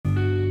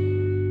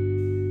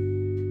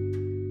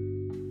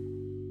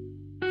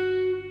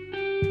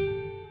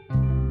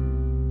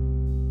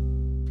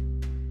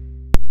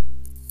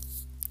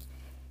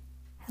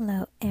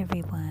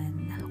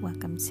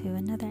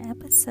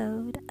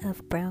episode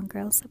of Brown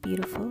Girls Are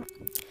Beautiful.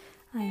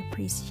 I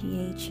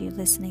appreciate you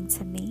listening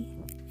to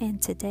me, and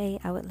today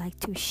I would like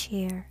to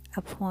share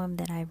a poem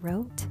that I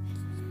wrote.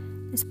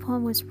 This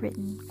poem was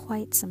written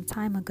quite some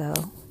time ago,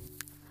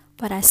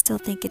 but I still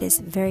think it is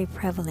very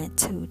prevalent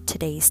to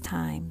today's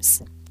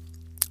times.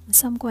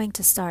 So I'm going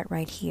to start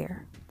right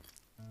here.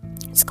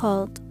 It's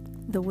called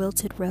The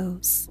Wilted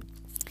Rose.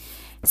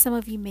 Some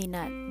of you may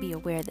not be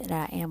aware that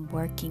I am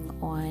working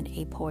on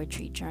a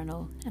poetry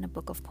journal and a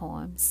book of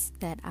poems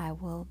that I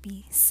will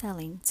be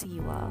selling to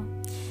you all.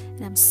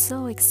 And I'm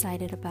so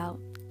excited about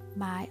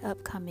my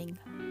upcoming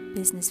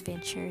business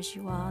ventures.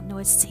 You all know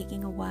it's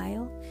taking a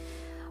while,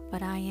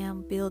 but I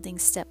am building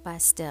step by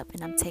step,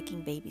 and I'm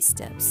taking baby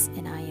steps,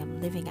 and I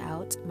am living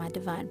out my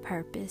divine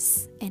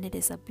purpose, and it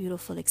is a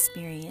beautiful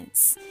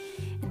experience.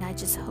 And I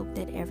just hope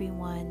that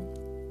everyone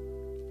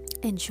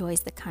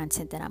enjoys the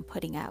content that I'm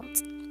putting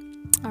out.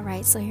 All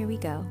right, so here we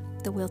go.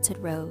 The Wilted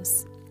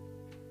Rose.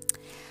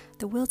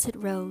 The wilted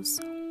rose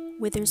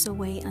withers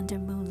away under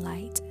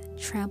moonlight,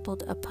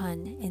 trampled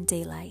upon in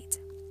daylight.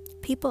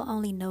 People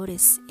only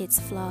notice its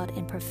flawed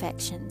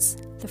imperfections.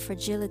 The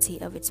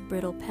fragility of its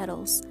brittle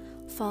petals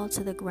fall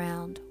to the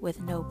ground with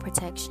no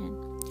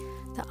protection.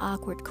 The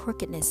awkward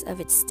crookedness of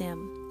its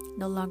stem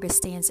no longer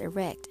stands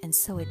erect, and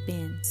so it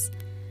bends.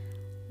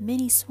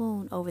 Many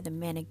swoon over the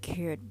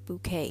manicured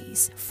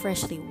bouquets,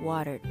 freshly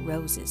watered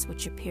roses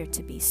which appear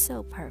to be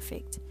so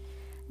perfect,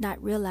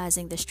 not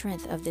realizing the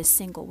strength of this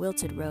single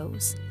wilted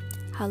rose,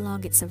 how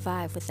long it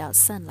survived without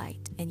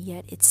sunlight, and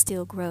yet it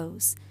still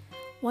grows.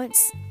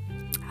 Once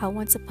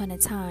upon a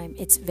time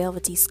its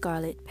velvety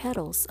scarlet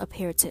petals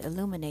appeared to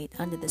illuminate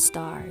under the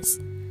stars,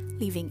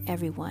 leaving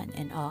everyone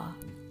in awe.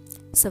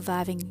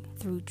 Surviving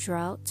through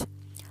drought,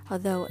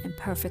 although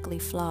imperfectly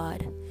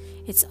flawed,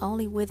 it's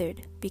only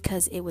withered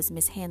because it was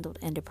mishandled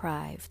and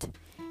deprived.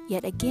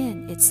 Yet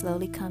again, it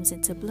slowly comes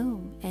into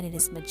bloom, and it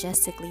is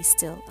majestically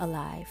still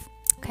alive.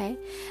 Okay,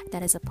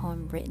 that is a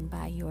poem written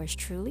by yours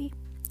truly.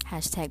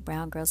 #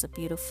 Brown Girls Are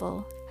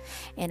Beautiful.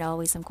 And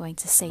always I'm going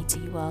to say to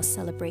you all,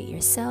 celebrate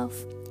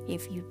yourself.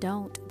 If you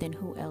don't, then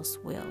who else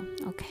will?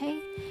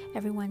 Okay,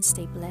 everyone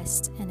stay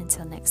blessed, and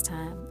until next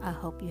time, I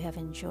hope you have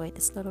enjoyed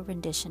this little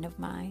rendition of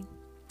mine.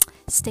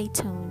 Stay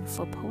tuned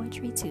for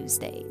Poetry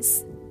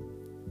Tuesdays.